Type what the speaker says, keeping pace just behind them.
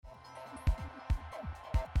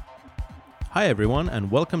Hi everyone,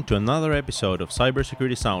 and welcome to another episode of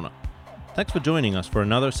Cybersecurity Sauna. Thanks for joining us for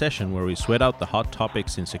another session where we sweat out the hot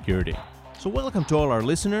topics in security. So welcome to all our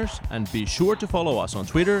listeners, and be sure to follow us on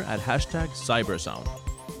Twitter at #CyberSound.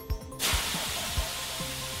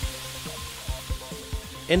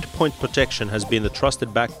 Endpoint protection has been the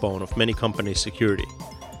trusted backbone of many companies' security.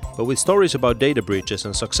 But with stories about data breaches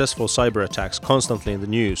and successful cyber attacks constantly in the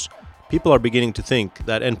news, people are beginning to think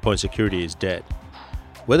that endpoint security is dead.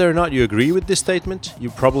 Whether or not you agree with this statement,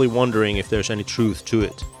 you're probably wondering if there's any truth to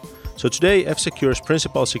it. So today, F-Secure's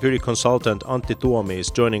principal security consultant Antti Tuomi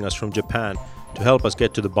is joining us from Japan to help us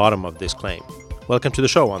get to the bottom of this claim. Welcome to the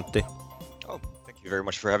show, Antti. Oh, thank you very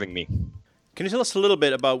much for having me. Can you tell us a little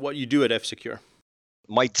bit about what you do at F-Secure?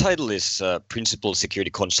 My title is Principal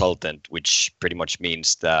Security Consultant, which pretty much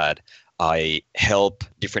means that I help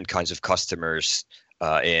different kinds of customers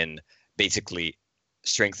in basically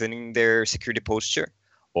strengthening their security posture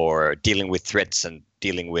or dealing with threats and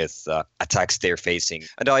dealing with attacks they're facing.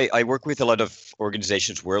 And I work with a lot of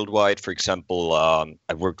organizations worldwide. For example,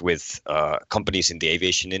 I've worked with companies in the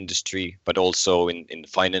aviation industry, but also in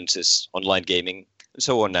finances, online gaming, and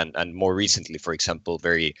so on. And more recently, for example,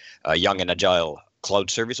 very young and agile cloud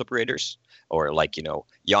service operators, or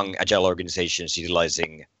young agile organizations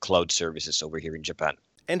utilizing cloud services over here in Japan.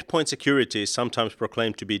 Endpoint security is sometimes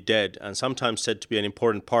proclaimed to be dead and sometimes said to be an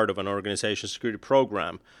important part of an organization's security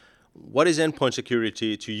program. What is endpoint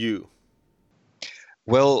security to you?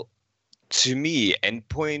 Well, to me,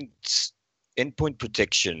 endpoint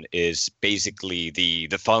protection is basically the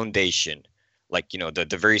foundation,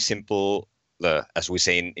 the very simple, as we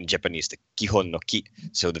say in Japanese, the kihon no ki.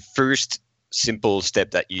 So the first simple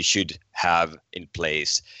step that you should have in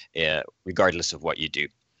place, regardless of what you do.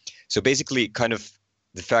 So basically, kind of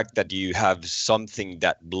the fact that you have something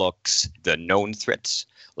that blocks the known threats,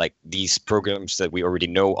 like these programs that we already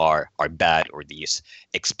know are bad, or these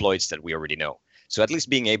exploits that we already know. So at least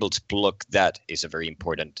being able to block that is a very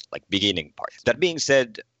important beginning part. That being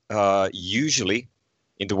said, usually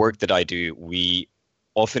in the work that I do, we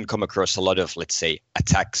often come across a lot of, let's say,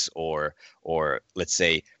 attacks or let's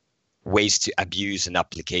say ways to abuse an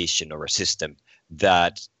application or a system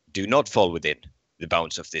that do not fall within the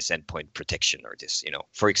bounds of this endpoint protection, or this,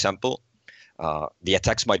 for example, the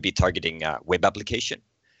attacks might be targeting a web application,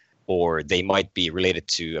 or they might be related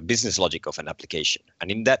to a business logic of an application.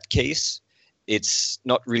 And in that case, it's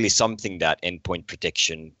not really something that endpoint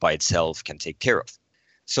protection by itself can take care of.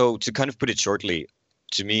 So to kind of put it shortly,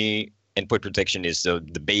 to me, endpoint protection is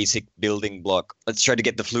the basic building block. Let's try to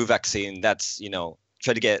get the flu vaccine. That's,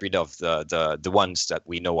 try to get rid of the ones that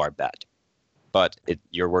we know are bad. But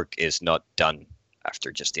your work is not done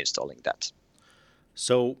after just installing that.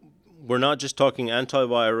 So we're not just talking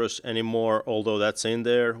antivirus anymore, although that's in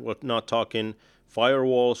there. We're not talking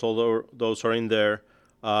firewalls, although those are in there.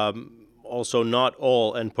 Also, not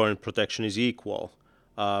all endpoint protection is equal.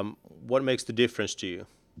 What makes the difference to you?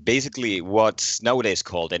 Basically, what's nowadays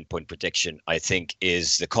called endpoint protection, I think,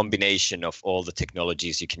 is the combination of all the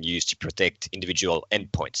technologies you can use to protect individual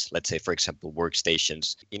endpoints. Let's say, for example,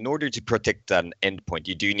 workstations. In order to protect an endpoint,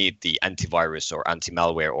 you do need the antivirus or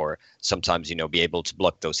anti-malware, or sometimes, be able to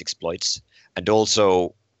block those exploits. And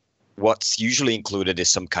also, what's usually included is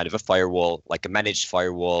some kind of a firewall, like a managed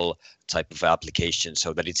firewall type of application,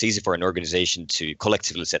 so that it's easy for an organization to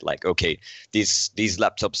collectively set okay, these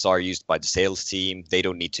laptops are used by the sales team. They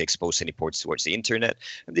don't need to expose any ports towards the internet.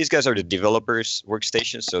 And these guys are the developers'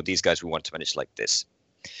 workstations. So these guys we want to manage like this.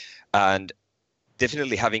 And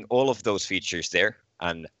definitely having all of those features there,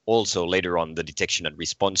 and also later on the detection and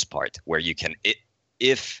response part, where you can,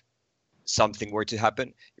 if something were to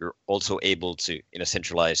happen, you're also able to, in a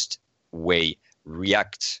centralized way,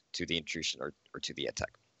 react to the intrusion or to the attack.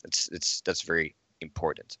 That's very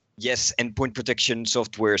important. Yes, endpoint protection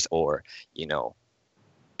softwares or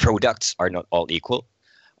products are not all equal.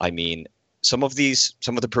 I mean, some of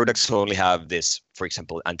the products only have this, for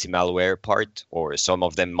example, anti-malware part, or some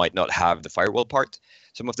of them might not have the firewall part.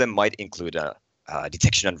 Some of them might include a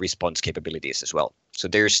detection and response capabilities as well. So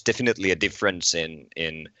there's definitely a difference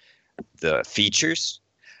in the features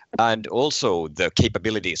and also the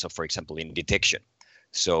capabilities of, for example, in detection.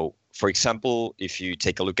 So, for example, if you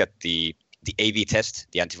take a look at the AV test,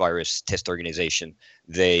 the antivirus test organization,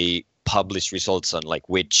 they publish results on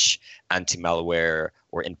which anti-malware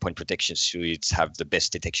or endpoint protection suites have the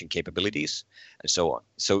best detection capabilities and so on.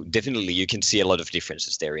 So definitely you can see a lot of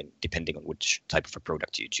differences there depending on which type of a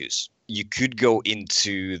product you choose. You could go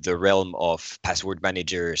into the realm of password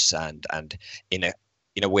managers and in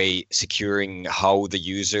a way securing how the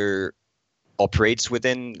user operates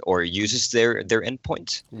within or uses their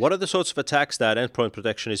endpoint. What are the sorts of attacks that endpoint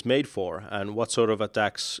protection is made for, and what sort of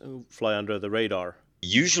attacks fly under the radar?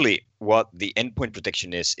 Usually, what the endpoint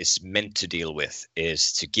protection is meant to deal with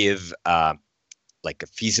is to give like a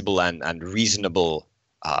feasible and reasonable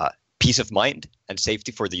peace of mind and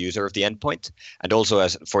safety for the user of the endpoint, and also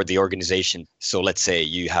as for the organization. So let's say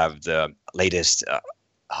you have the latest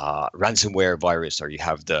ransomware virus, or you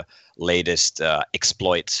have the latest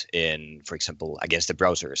exploit in, for example, against the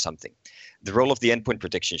browser or something. The role of the endpoint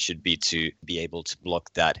protection should be to be able to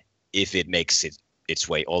block that if it makes its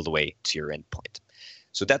way all the way to your endpoint.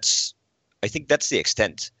 So I think that's the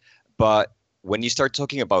extent. But when you start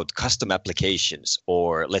talking about custom applications,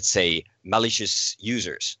 or let's say malicious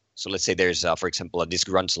users, so let's say there's, for example, a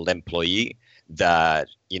disgruntled employee that,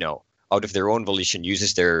 out of their own volition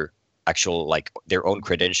uses their their own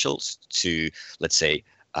credentials to, let's say,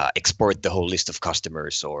 export the whole list of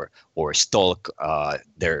customers or stalk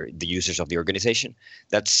the users of the organization.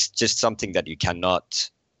 That's just something that you cannot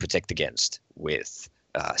protect against with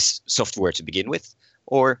software to begin with,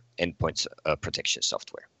 or endpoint protection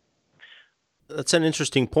software. That's an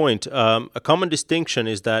interesting point. A common distinction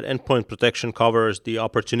is that endpoint protection covers the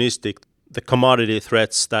opportunistic, the commodity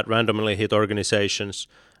threats that randomly hit organizations.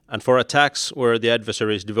 And for attacks where the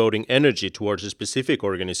adversary is devoting energy towards a specific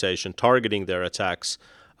organization, targeting their attacks,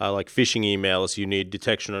 like phishing emails, you need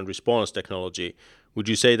detection and response technology. Would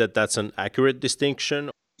you say that that's an accurate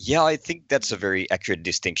distinction? Yeah, I think that's a very accurate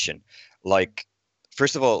distinction. Like,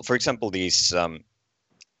 first of all, for example, these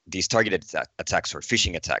targeted attacks or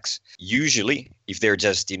phishing attacks, usually if they're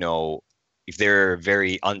just, if they're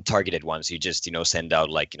very untargeted ones, you just, send out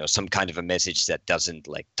some kind of a message that doesn't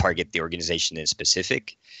target the organization in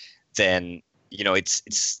specific, then,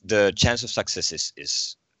 it's the chance of success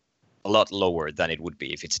is a lot lower than it would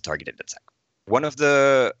be if it's a targeted attack. One of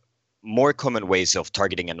the more common ways of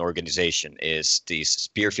targeting an organization is these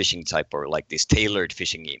spear phishing type, or these tailored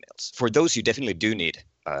phishing emails. For those, you definitely do need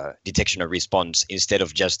detection or response instead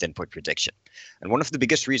of just endpoint protection. And one of the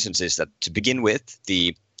biggest reasons is that, to begin with,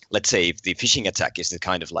 let's say if the phishing attack is the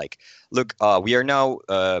kind of look, we are now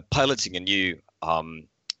piloting a new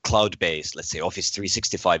cloud-based, let's say, Office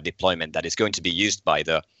 365 deployment that is going to be used by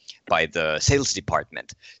the sales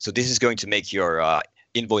department. So this is going to make your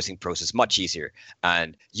invoicing process much easier.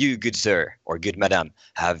 And you, good sir or good madam,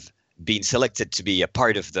 have been selected to be a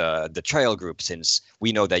part of the trial group, since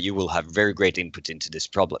we know that you will have very great input into this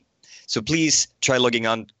problem. So please try logging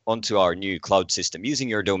onto our new cloud system using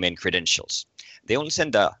your domain credentials. They only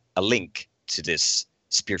send a link to this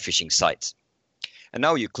spear phishing site. And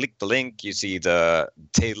now you click the link, you see the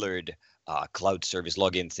tailored cloud service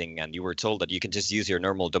login thing, and you were told that you can just use your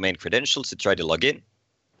normal domain credentials to try to log in.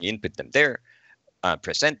 You input them there,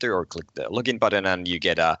 press enter or click the login button, and you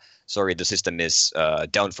get sorry, the system is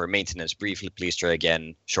down for maintenance briefly, please try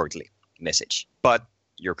again shortly message. But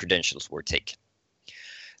your credentials were taken.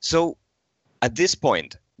 So at this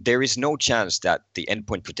point, there is no chance that the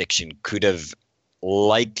endpoint protection could have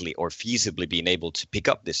likely or feasibly been able to pick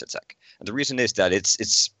up this attack. And the reason is that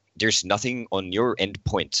there's nothing on your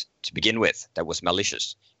endpoint to begin with that was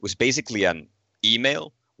malicious. It was basically an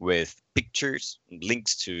email with pictures and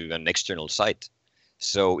links to an external site.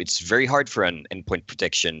 So it's very hard for an endpoint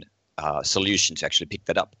protection solution to actually pick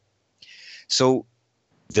that up. So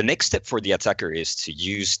the next step for the attacker is to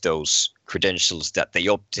use those credentials that they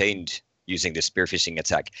obtained using the spear phishing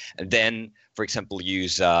attack, and then, for example,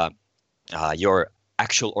 use your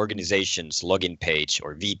actual organization's login page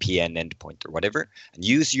or VPN endpoint or whatever, and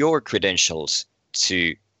use your credentials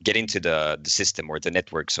to get into the system or the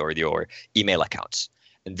networks or your email accounts,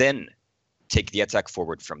 and then take the attack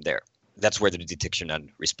forward from there. That's where the detection and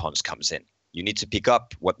response comes in. You need to pick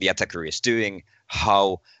up what the attacker is doing,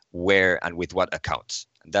 how, where, and with what accounts.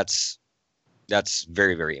 And that's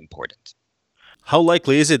very, very important. How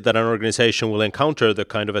likely is it that an organization will encounter the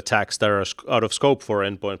kind of attacks that are out of scope for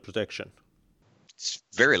endpoint protection? It's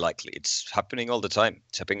very likely. It's happening all the time.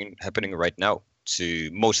 It's happening right now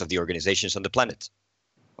to most of the organizations on the planet.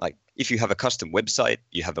 Like, if you have a custom website,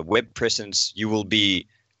 you have a web presence, you will be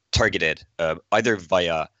targeted either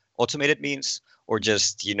via automated means, or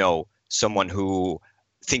just, someone who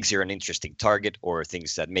thinks you're an interesting target, or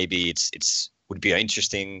thinks that maybe it's would be an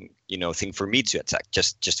interesting, thing for me to attack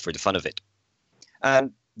just for the fun of it.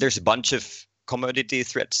 And there's a bunch of commodity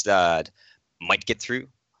threats that might get through.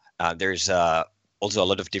 There's also a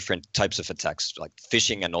lot of different types of attacks, like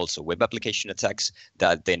phishing and also web application attacks,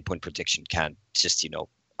 that the endpoint protection can't just,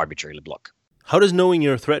 arbitrarily block. How does knowing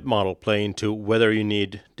your threat model play into whether you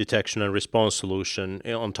need detection and response solution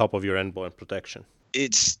on top of your endpoint protection?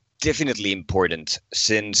 It's definitely important,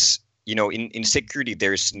 since, in security,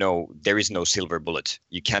 there is no silver bullet.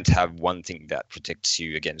 You can't have one thing that protects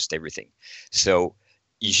you against everything. So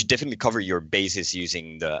you should definitely cover your bases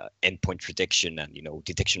using the endpoint protection and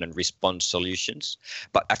detection and response solutions.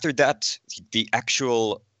 But after that, the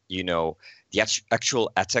actual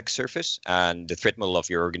actual attack surface and the threat model of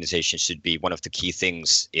your organization should be one of the key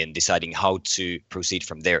things in deciding how to proceed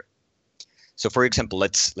from there. So, for example,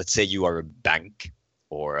 let's say you are a bank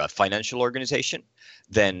or a financial organization,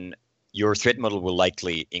 then your threat model will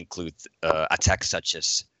likely include attacks such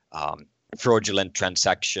as fraudulent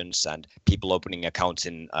transactions and people opening accounts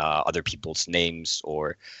in other people's names,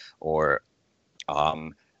 or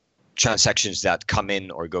transactions that come in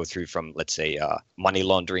or go through from, let's say, money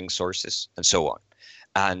laundering sources and so on.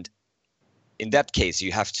 And in that case,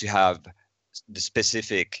 you have to have the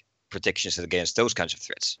specific protections against those kinds of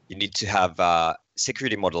threats. You need to have a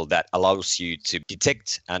security model that allows you to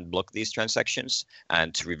detect and block these transactions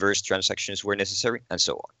and to reverse transactions where necessary and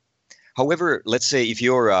so on. However, let's say if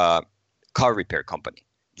you're a car repair company,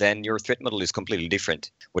 then your threat model is completely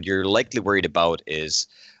different. What you're likely worried about is,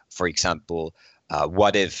 for example,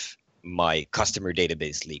 what if my customer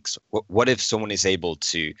database leaks? What if someone is able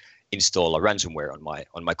to install a ransomware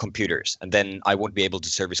on my computers, and then I won't be able to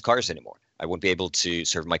service cars anymore. I won't be able to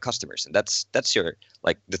serve my customers. And that's your,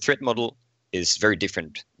 like, the threat model is very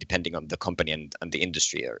different depending on the company and the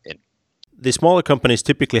industry you're in. The smaller companies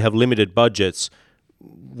typically have limited budgets.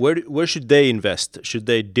 Where should they invest? Should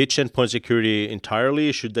they ditch endpoint security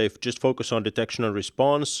entirely? Should they just focus on detection and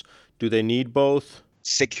response? Do they need both?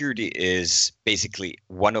 Security is basically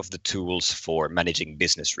one of the tools for managing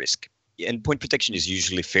business risk. Endpoint protection is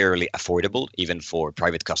usually fairly affordable, even for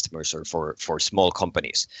private customers or for small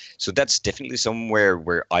companies. So that's definitely somewhere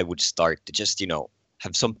where I would start to just,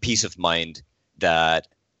 have some peace of mind that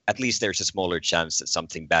at least there's a smaller chance that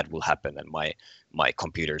something bad will happen and my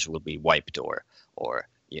computers will be wiped or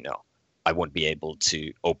I won't be able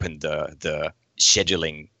to open the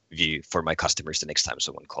scheduling view for my customers the next time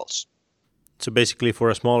someone calls. So basically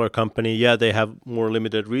for a smaller company, they have more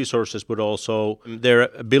limited resources, but also their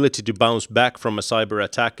ability to bounce back from a cyber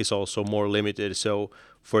attack is also more limited. So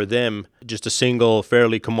for them, just a single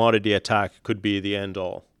fairly commodity attack could be the end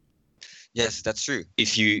all. Yes, that's true.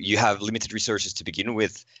 If you have limited resources to begin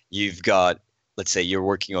with, you've got, let's say you're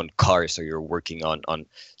working on cars or you're working on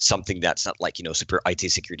something that's not like, super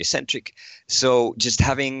IT security centric. So just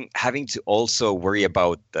having to also worry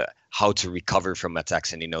about how to recover from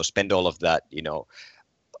attacks and, spend all of that,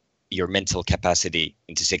 your mental capacity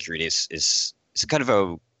into security is a kind of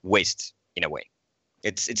a waste in a way.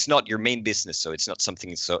 It's not your main business, so it's not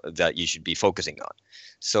something that you should be focusing on.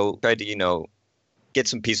 So try to, get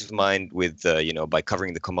some peace of mind with, by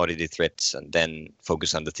covering the commodity threats and then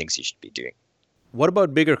focus on the things you should be doing. What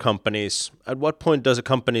about bigger companies? At what point does a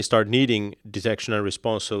company start needing detection and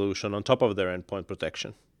response solution on top of their endpoint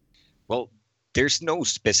protection? Well, there's no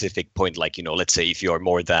specific point, like, let's say if you're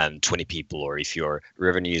more than 20 people or if your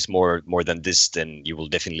revenue is more than this, then you will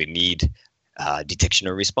definitely need detection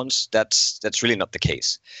and response. That's really not the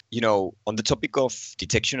case. On the topic of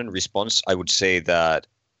detection and response, I would say that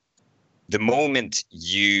the moment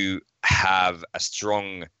you have a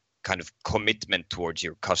strong kind of commitment towards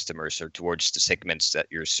your customers or towards the segments that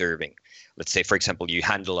you're serving. Let's say, for example, you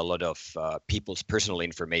handle a lot of people's personal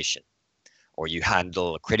information, or you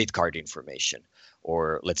handle credit card information,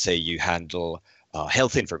 or let's say you handle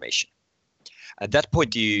health information. At that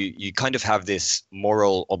point, you kind of have this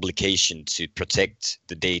moral obligation to protect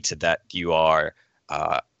the data that you are,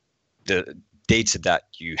 the data that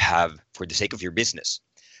you have for the sake of your business.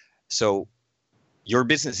 So your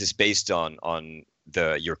business is based on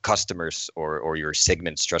your customers or your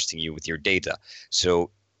segments trusting you with your data. So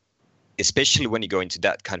especially when you go into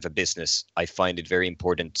that kind of a business, I find it very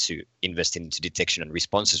important to invest into detection and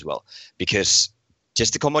response as well, because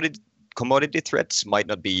just the commodity threats might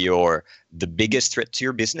not be the biggest threat to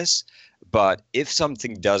your business, but if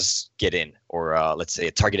something does get in, or let's say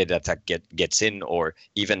a targeted attack gets in, or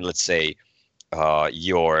even let's say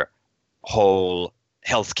your whole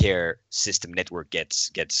healthcare system network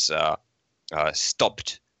gets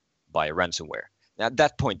stopped by a ransomware. Now, at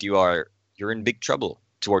that point, you're in big trouble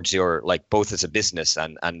towards your, like, both as a business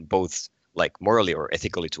and both like morally or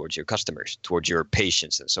ethically towards your customers, towards your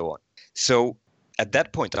patients and so on. So at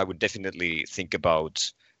that point, I would definitely think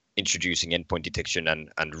about introducing endpoint detection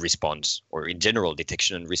and response, or in general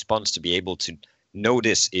detection and response, to be able to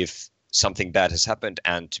notice if something bad has happened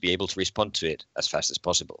and to be able to respond to it as fast as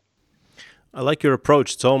possible. I like your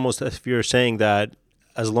approach. It's almost as if you're saying that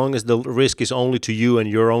as long as the risk is only to you and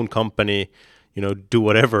your own company, do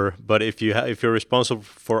whatever. But if you're responsible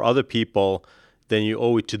for other people, then you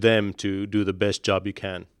owe it to them to do the best job you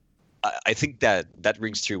can. I think that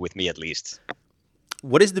rings true with me at least.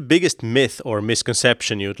 What is the biggest myth or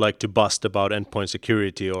misconception you'd like to bust about endpoint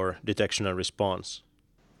security or detection and response?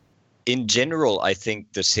 In general, I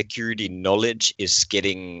think the security knowledge is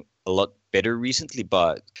getting a lot better recently,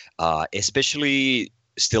 but especially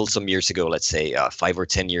still some years ago, let's say 5 or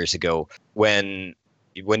 10 years ago, when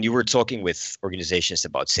you were talking with organizations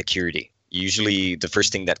about security, usually the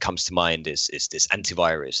first thing that comes to mind is this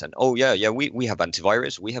antivirus, and we have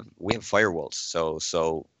antivirus, we have firewalls,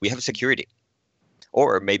 so we have security.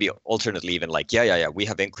 Or maybe alternately even like we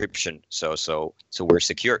have encryption, so we're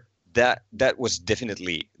secure. That was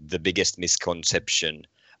definitely the biggest misconception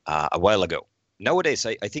a while ago. Nowadays,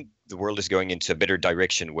 I think the world is going into a better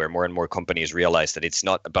direction where more and more companies realize that it's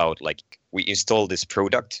not about like we install this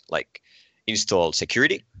product, like install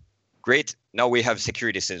security. Great. Now we have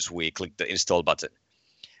security since we click the install button.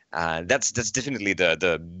 That's definitely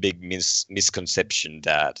the big misconception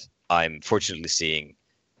that I'm fortunately seeing,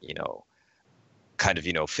 kind of,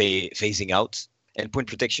 phasing out. Endpoint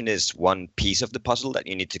protection is one piece of the puzzle that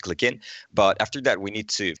you need to click in. But after that, we need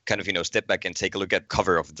to kind of, step back and take a look at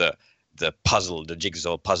cover of the puzzle, the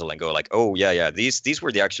jigsaw puzzle, and go like, these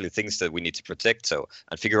were the actually things that we need to protect. So,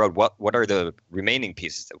 and figure out what are the remaining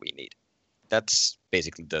pieces that we need. That's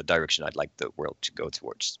basically the direction I'd like the world to go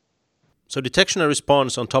towards. So detection and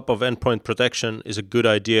response on top of endpoint protection is a good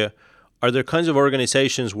idea. Are there kinds of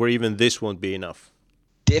organizations where even this won't be enough?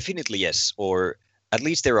 Definitely yes, or at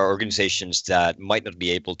least there are organizations that might not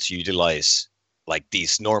be able to utilize like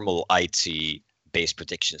these normal IT-based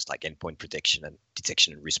protections like endpoint protection and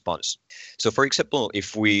detection and response. So for example,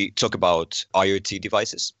 if we talk about IoT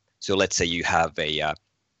devices, so let's say you have a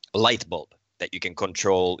light bulb that you can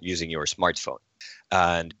control using your smartphone.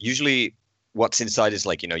 And usually what's inside is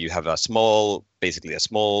like, you have basically a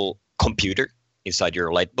small computer inside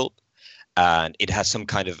your light bulb, and it has some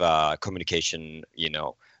kind of communication,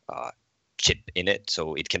 chip in it,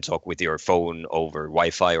 so it can talk with your phone over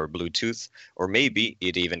Wi-Fi or Bluetooth, or maybe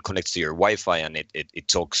it even connects to your Wi-Fi and it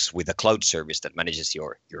talks with a cloud service that manages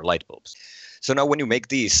your light bulbs. So now when you make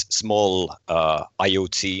these small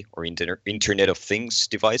IoT or Internet of Things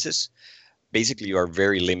devices, basically you are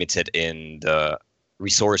very limited in the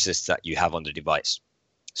resources that you have on the device.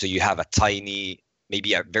 So you have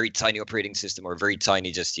maybe a very tiny operating system or very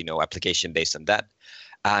tiny just, application based on that.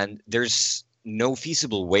 And there's no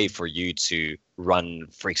feasible way for you to run,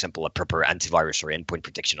 for example, a proper antivirus or endpoint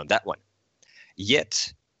protection on that one.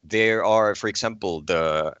 Yet there are, for example,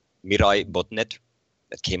 the Mirai botnet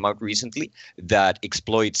that came out recently that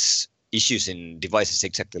exploits issues in devices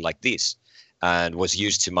exactly like this and was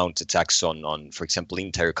used to mount attacks on, for example,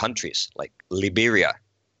 entire countries. Like Liberia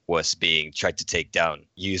was being tried to take down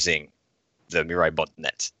using the Mirai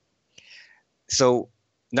botnet. So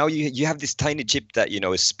now you have this tiny chip that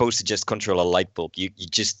is supposed to just control a light bulb. You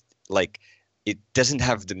just like it doesn't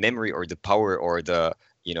have the memory or the power or the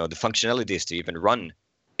the functionalities to even run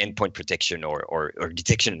endpoint protection or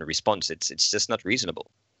detection and response. It's just not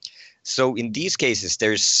reasonable. So in these cases,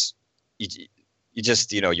 you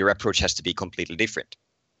just your approach has to be completely different.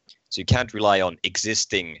 So you can't rely on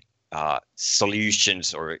existing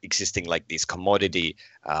solutions or existing like these commodity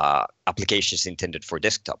applications intended for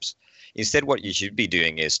desktops. Instead, what you should be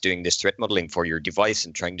doing is doing this threat modeling for your device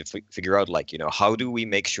and trying to figure out like, how do we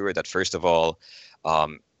make sure that first of all,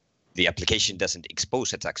 the application doesn't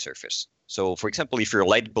expose attack surface. So for example, if your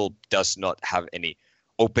light bulb does not have any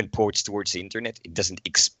open ports towards the internet, it doesn't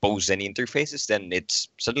expose any interfaces, then it's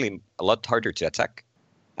suddenly a lot harder to attack.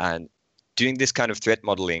 And doing this kind of threat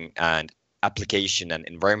modeling and application and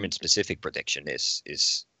environment specific protection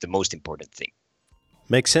is the most important thing.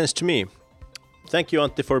 Makes sense to me. Thank you,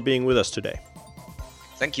 Antti, for being with us today.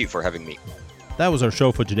 Thank you for having me. That was our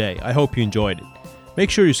show for today. I hope you enjoyed it. Make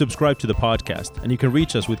sure you subscribe to the podcast, and you can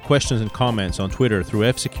reach us with questions and comments on Twitter through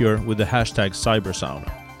F-Secure with the hashtag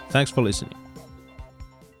Cybersauna. Thanks for listening.